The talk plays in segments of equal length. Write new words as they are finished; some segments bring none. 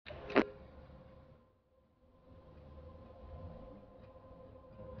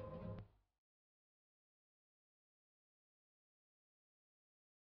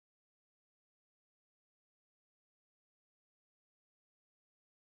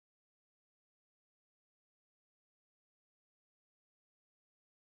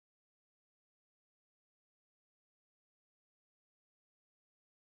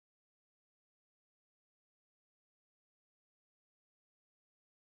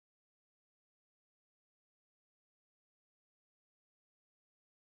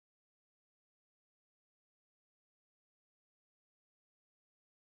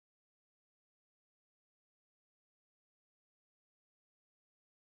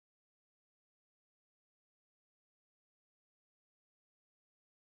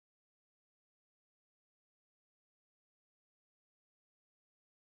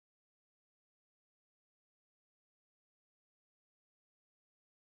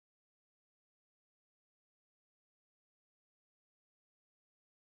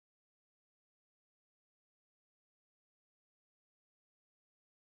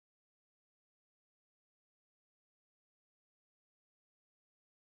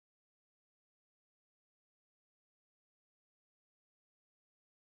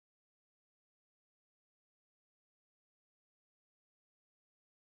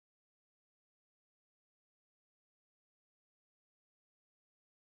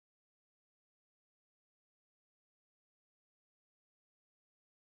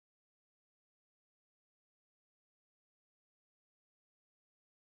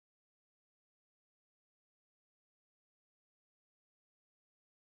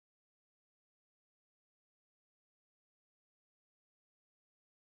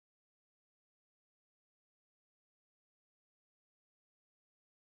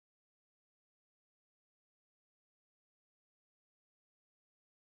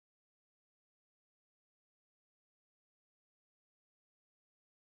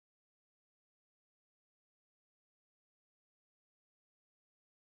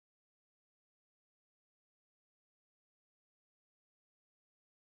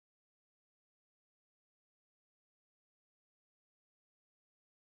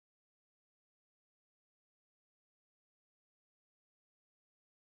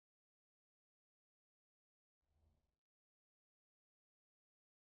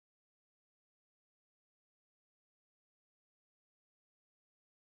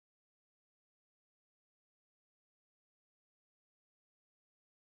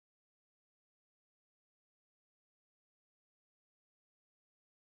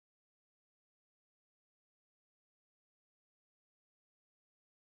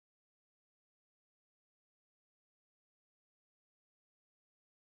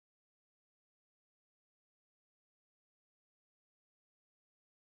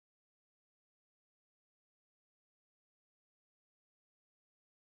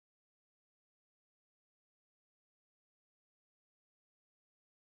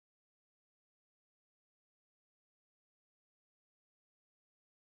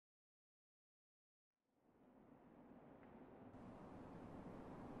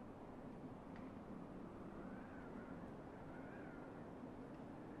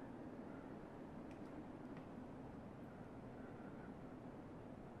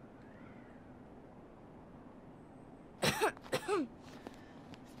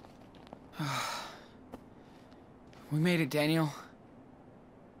We made it, Daniel.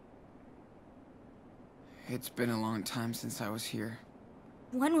 It's been a long time since I was here.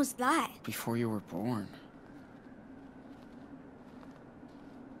 When was that? Before you were born.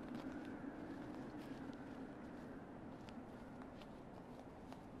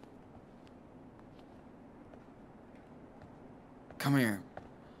 Come here.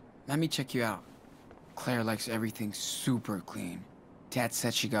 Let me check you out. Claire likes everything super clean. Dad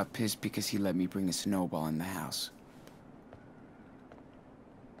said she got pissed because he let me bring a snowball in the house.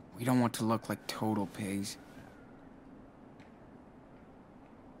 We don't want to look like total pigs.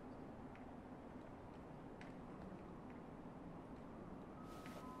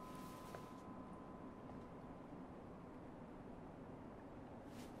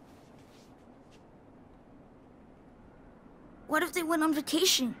 What if they went on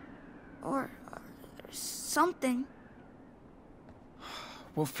vacation? Or something?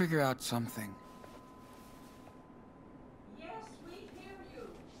 We'll figure out something. Yes, we hear you.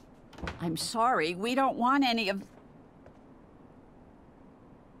 I'm sorry, we don't want any of...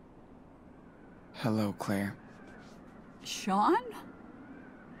 Hello, Claire. Sean?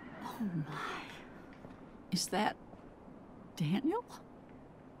 Oh my. Is that Daniel?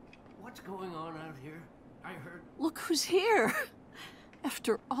 What's going on out here? I heard... Look who's here.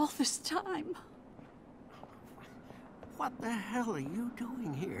 After all this time. What the hell are you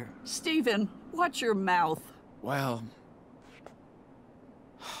doing here? Stephen, watch your mouth. Well...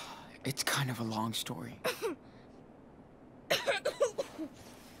 it's kind of a long story.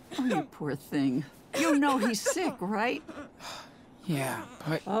 Oh, you poor thing. You know he's sick, right? Yeah,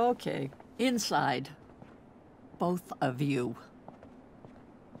 but... Okay, inside. Both of you.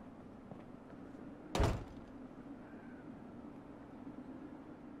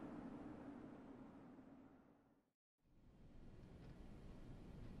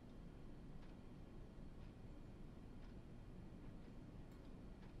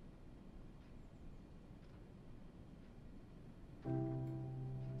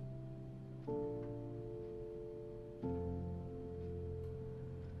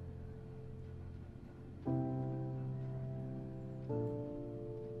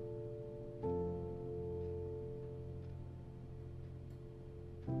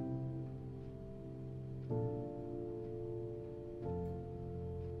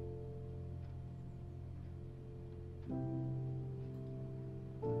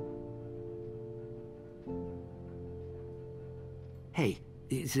 Hey,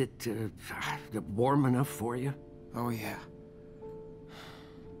 is it warm enough for you? Oh, yeah.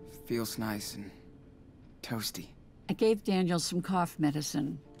 Feels nice and toasty. I gave Daniel some cough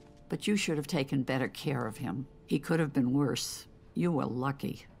medicine, but you should have taken better care of him. He could have been worse. You were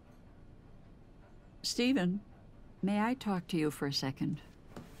lucky. Stephen, may I talk to you for a second?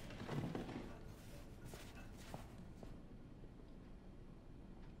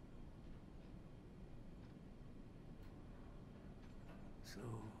 So,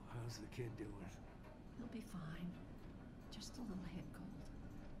 how's the kid doing? He'll be fine. Just a little head cold.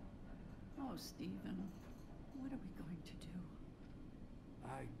 Oh, Stephen, what are we going to do?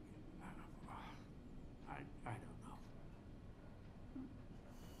 I don't know.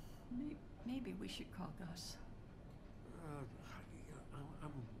 Maybe we should call Gus.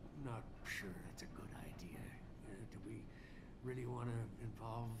 I'm not sure it's a good idea. Do we really want to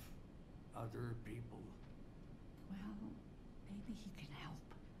involve other people? Well, maybe he can help.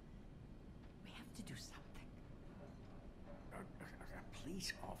 We have to do something. A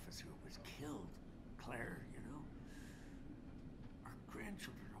police officer was killed, Claire, you know? Our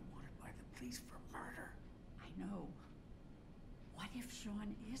grandchildren are wanted by the police for murder. I know. What if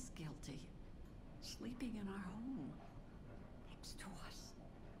Sean is guilty? Sleeping in our home. Next to us.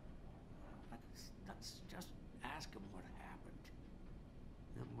 Let's just ask him what happened.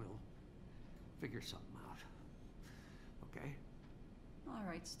 Then we'll figure something out. Okay? All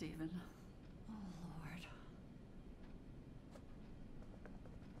right, Stephen. Oh, Lord.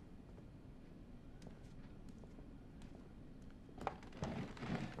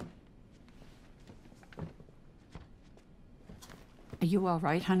 Are you all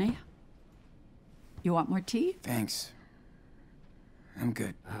right, honey? You want more tea? Thanks. I'm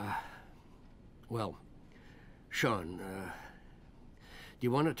good. Well, Sean, do you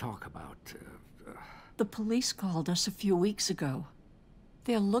want to talk about... The police called us a few weeks ago.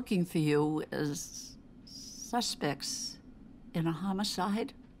 They're looking for you as suspects in a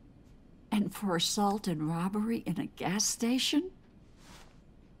homicide and for assault and robbery in a gas station.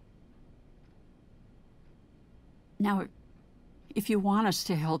 Now, if you want us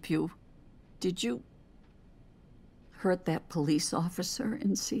to help you, did you hurt that police officer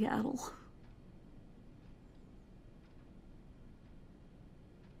in Seattle.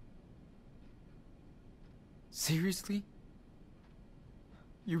 Seriously?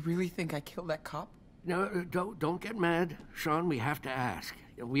 You really think I killed that cop? No, don't get mad. Sean, we have to ask.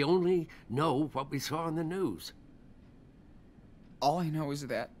 We only know what we saw in the news. All I know is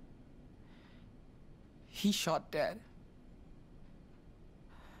that he shot Dad.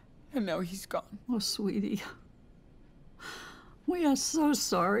 And now he's gone. Oh, sweetie. We are so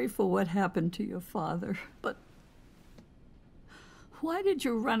sorry for what happened to your father, but why did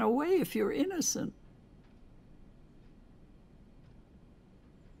you run away if you're innocent?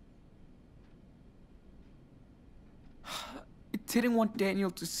 I didn't want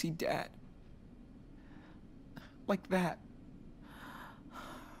Daniel to see Dad. Like that.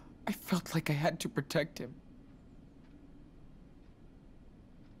 I felt like I had to protect him.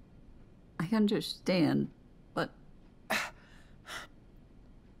 I understand, but...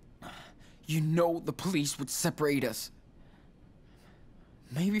 You know the police would separate us.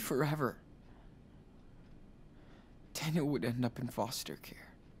 Maybe forever. Daniel would end up in foster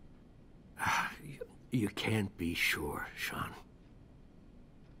care. You can't be sure, Sean.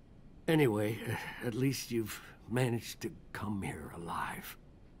 Anyway, at least you've managed to come here alive.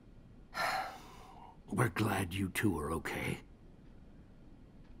 We're glad you two are okay.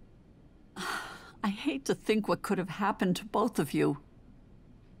 I hate to think what could have happened to both of you.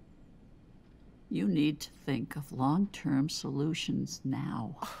 You need to think of long-term solutions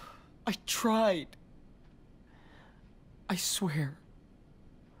now. I tried. I swear.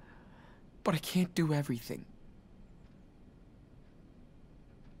 But I can't do everything.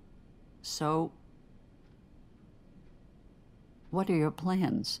 So, what are your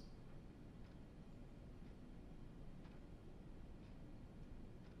plans?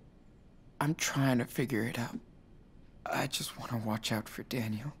 I'm trying to figure it out. I just want to watch out for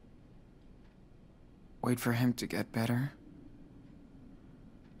Daniel. Wait for him to get better.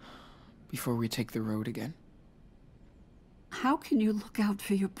 Before we take the road again. How can you look out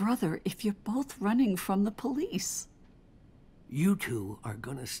for your brother if you're both running from the police? You two are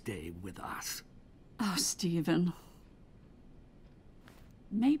gonna stay with us. Oh, Stephen.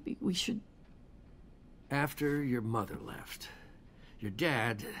 Maybe we should... After your mother left, your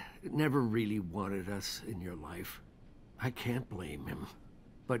dad never really wanted us in your life. I can't blame him.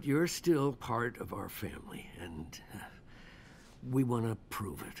 But you're still part of our family, and we want to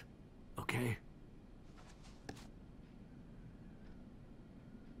prove it, okay?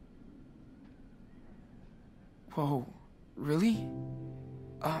 Whoa, really?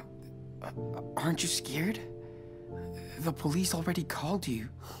 Aren't you scared? The police already called you.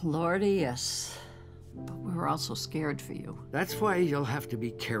 Lordy, yes. But we're also scared for you. That's why you'll have to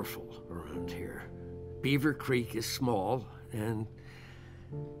be careful around here. Beaver Creek is small and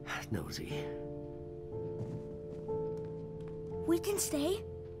nosy. We can stay?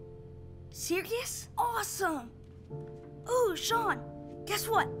 Serious? Awesome! Ooh, Sean, guess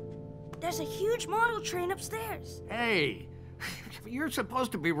what? There's a huge model train upstairs. Hey, you're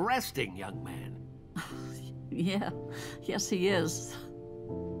supposed to be resting, young man. Yeah, yes he is.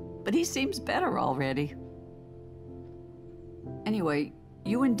 But he seems better already. Anyway,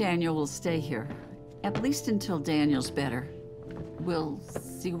 you and Daniel will stay here. At least until Daniel's better. We'll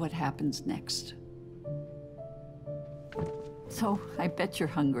see what happens next. So, I bet you're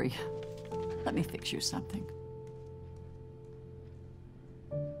hungry. Let me fix you something.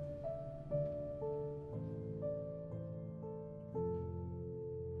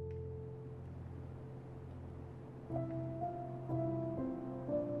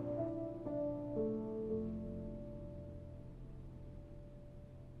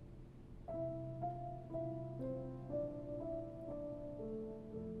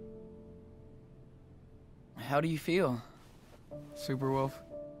 How do you feel, Superwolf?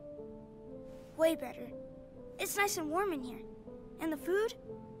 Way better. It's nice and warm in here. And the food?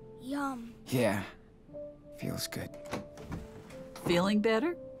 Yum. Yeah, feels good. Feeling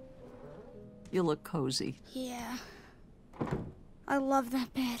better? You look cozy. Yeah. I love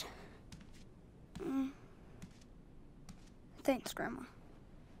that bed. Thanks, Grandma.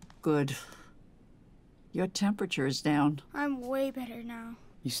 Good. Your temperature is down. I'm way better now.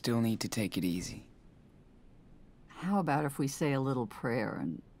 You still need to take it easy. How about if we say a little prayer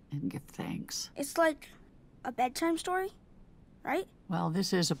and give thanks? It's like a bedtime story, right? Well,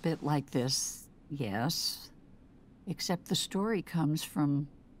 this is a bit like this, yes. Except the story comes from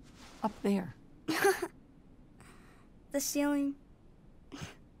up there. The ceiling.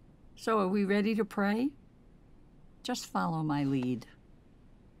 So are we ready to pray? Just follow my lead.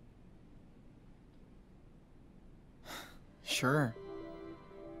 Sure.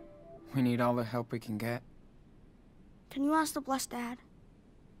 We need all the help we can get. Can you ask the blessed dad?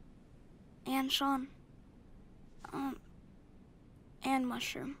 And Sean? And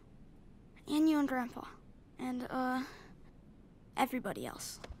Mushroom. And you and Grandpa. And, everybody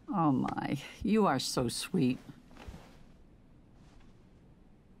else. Oh my, you are so sweet.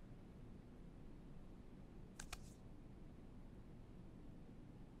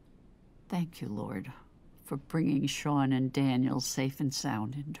 Thank you, Lord, for bringing Sean and Daniel safe and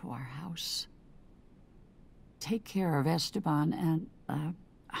sound into our house. Take care of Esteban and,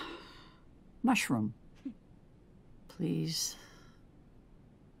 Mushroom. Please,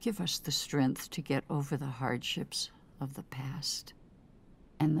 give us the strength to get over the hardships of the past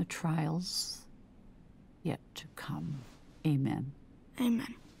and the trials yet to come. Amen.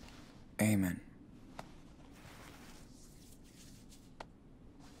 Amen. Amen.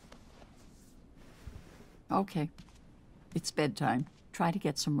 Okay, it's bedtime. Try to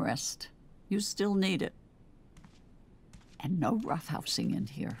get some rest. You still need it. And no roughhousing in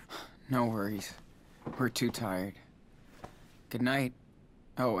here. No worries. We're too tired. Good night.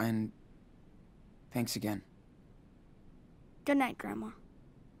 Oh, and thanks again. Good night, Grandma.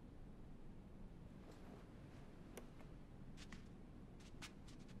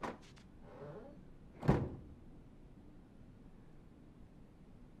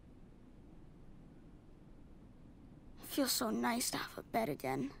 It feels so nice to have a bed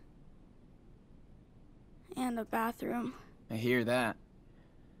again. And a bathroom. I hear that.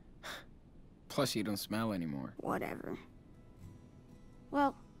 Plus, you don't smell anymore. Whatever.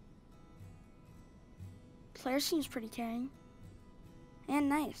 Well, Claire seems pretty caring. And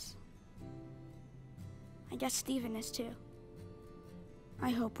nice. I guess Steven is too. I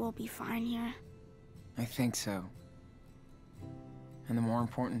hope we'll be fine here. I think so. And the more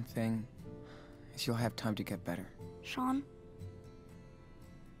important thing is you'll have time to get better. Sean?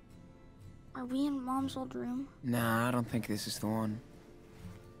 Are we in Mom's old room? Nah, I don't think this is the one.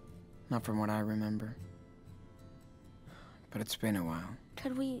 Not from what I remember. But it's been a while.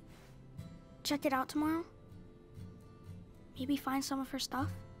 Could we check it out tomorrow? Maybe find some of her stuff?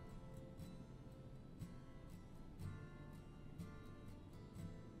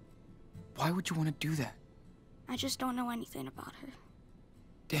 Why would you want to do that? I just don't know anything about her.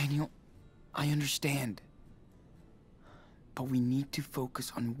 Daniel, I understand. But we need to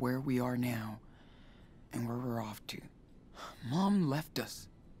focus on where we are now and where we're off to. Mom left us.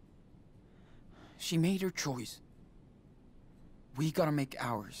 She made her choice. We gotta make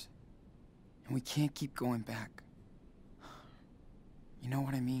ours. And we can't keep going back. You know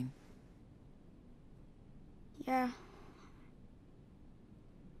what I mean? Yeah.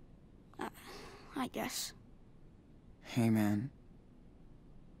 I guess. Hey, man.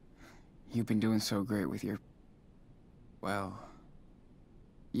 You've been doing so great with your... well...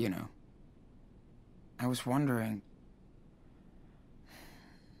 you know. I was wondering...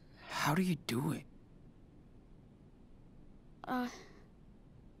 how do you do it?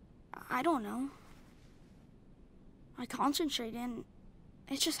 I don't know. I concentrate and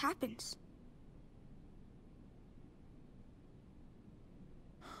it just happens.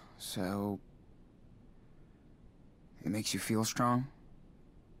 So... it makes you feel strong?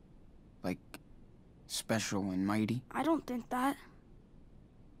 Like, special and mighty? I don't think that.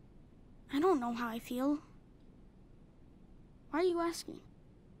 I don't know how I feel. Why are you asking?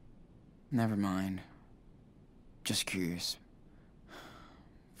 Never mind. Just curious.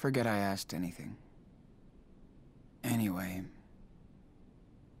 Forget I asked anything. Anyway,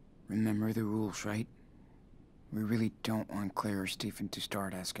 remember the rules, right? We really don't want Claire or Stephen to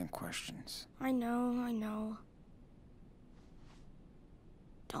start asking questions. I know.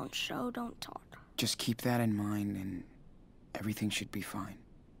 Don't show, don't talk. Just keep that in mind and everything should be fine.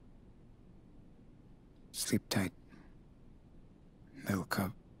 Sleep tight, little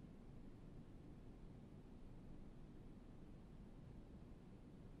cub.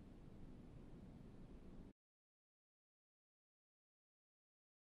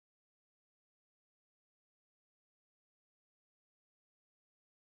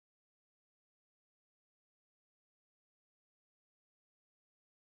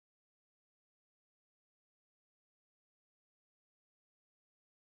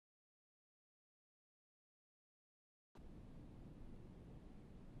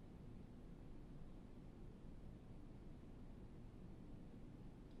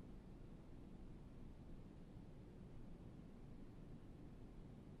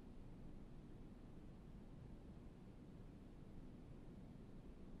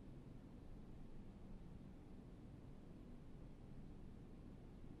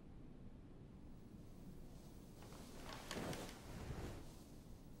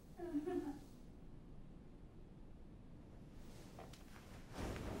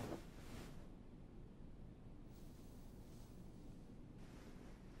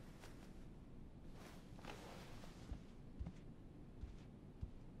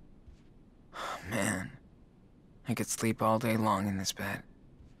 I could sleep all day long in this bed.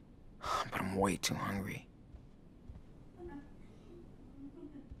 But I'm way too hungry.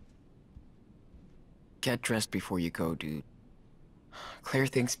 Get dressed before you go, dude. Claire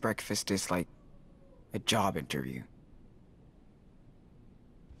thinks breakfast is like a job interview.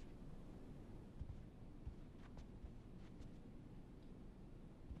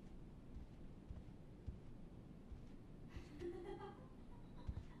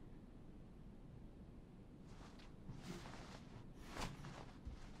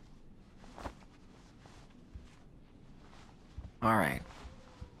 All right.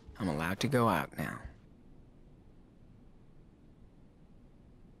 I'm allowed to go out now.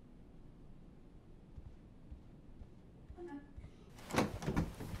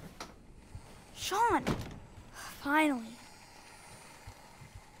 Sean! Finally.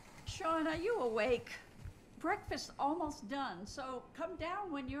 Sean, are you awake? Breakfast's almost done, so come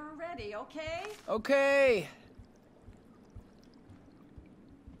down when you're ready, okay? Okay.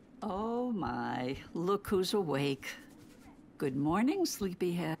 Oh my, look who's awake. Good morning,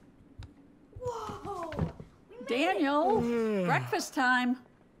 sleepyhead. Whoa! We made Daniel, breakfast time.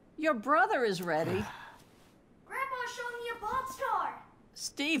 Your brother is ready. Grandpa's showing me a pop star!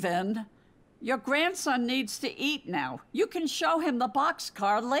 Stephen, your grandson needs to eat now. You can show him the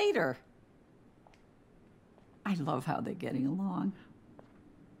boxcar later. I love how they're getting along.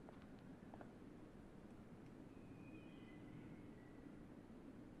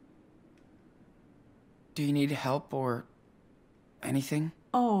 Do you need help or anything?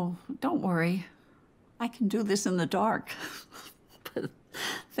 Oh, don't worry. I can do this in the dark. But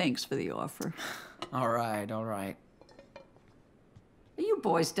thanks for the offer. All right, all right. Are you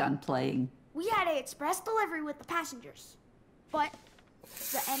boys done playing? We had an express delivery with the passengers, but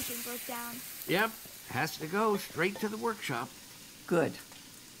the engine broke down. Yep, has to go straight to the workshop. Good.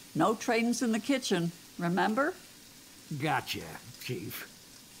 No trains in the kitchen, remember? Gotcha, Chief.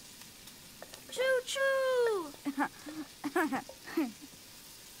 Choo-choo!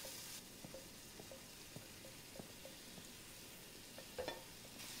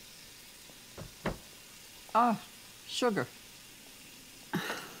 Ah, sugar.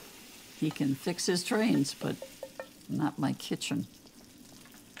 He can fix his trains, but not my kitchen.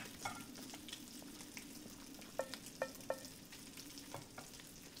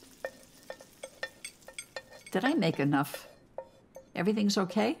 Did I make enough? Everything's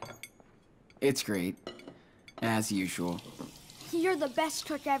okay? It's great. As usual. You're the best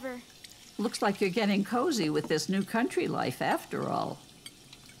cook ever. Looks like you're getting cozy with this new country life after all.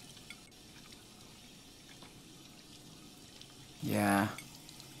 Yeah.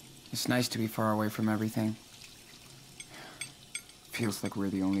 It's nice to be far away from everything. Feels like we're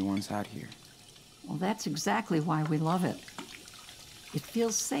the only ones out here. Well, that's exactly why we love it. It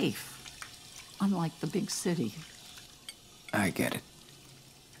feels safe, unlike the big city. I get it.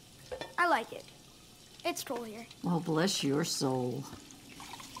 I like it. It's cool here. Well, bless your soul.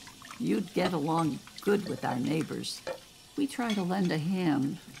 You'd get along good with our neighbors. We try to lend a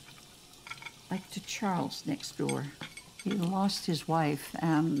hand, like to Charles next door. He lost his wife,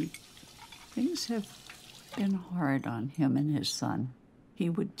 and things have been hard on him and his son. He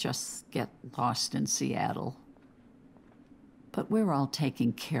would just get lost in Seattle. But we're all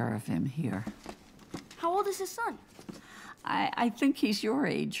taking care of him here. How old is his son? I think he's your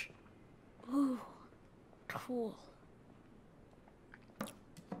age. Ooh, cool.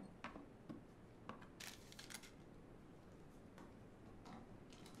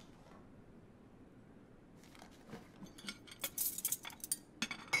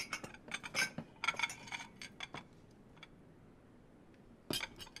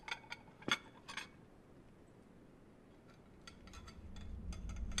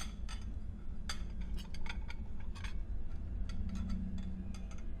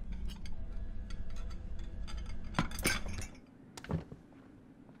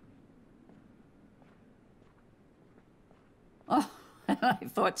 Oh, I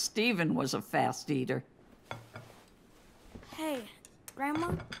thought Stephen was a fast eater. Hey,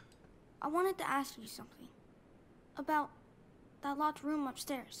 Grandma, I wanted to ask you something about that locked room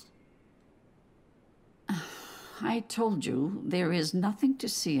upstairs. I told you there is nothing to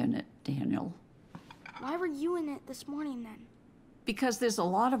see in it, Daniel. Why were you in it this morning then? Because there's a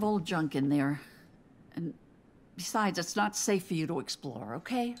lot of old junk in there. And besides, it's not safe for you to explore,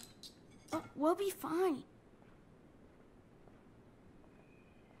 okay? But we'll be fine.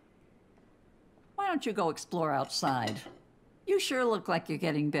 Why don't you go explore outside? You sure look like you're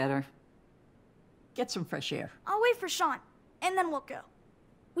getting better. Get some fresh air. I'll wait for Sean, and then we'll go.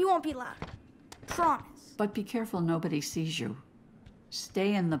 We won't be loud. Promise. But be careful nobody sees you.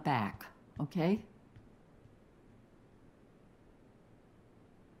 Stay in the back, okay?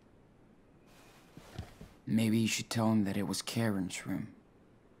 Maybe you should tell him that it was Karen's room.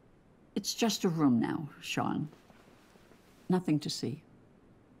 It's just a room now, Sean. Nothing to see.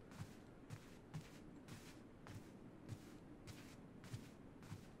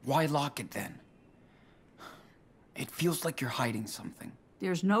 Why lock it then? It feels like you're hiding something.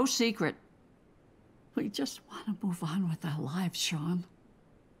 There's no secret. We just want to move on with our lives, Sean.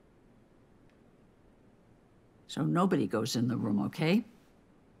 So nobody goes in the room, okay?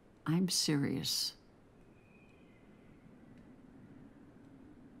 I'm serious.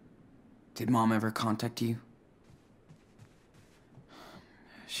 Did Mom ever contact you?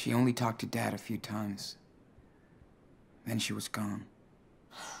 She only talked to Dad a few times. Then she was gone.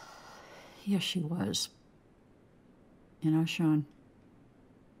 Yes, she was. You know, Sean,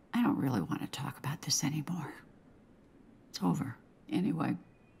 I don't really want to talk about this anymore. It's over. Anyway,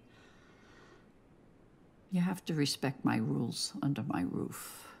 you have to respect my rules under my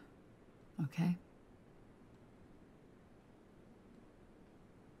roof, okay?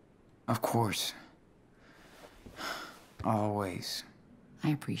 Of course. Always.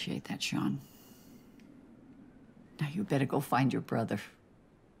 I appreciate that, Sean. Now you better go find your brother.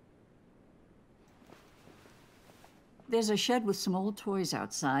 There's a shed with some old toys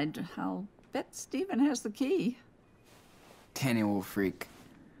outside. I'll bet Stephen has the key. Daniel will freak.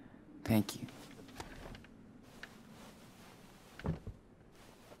 Thank you.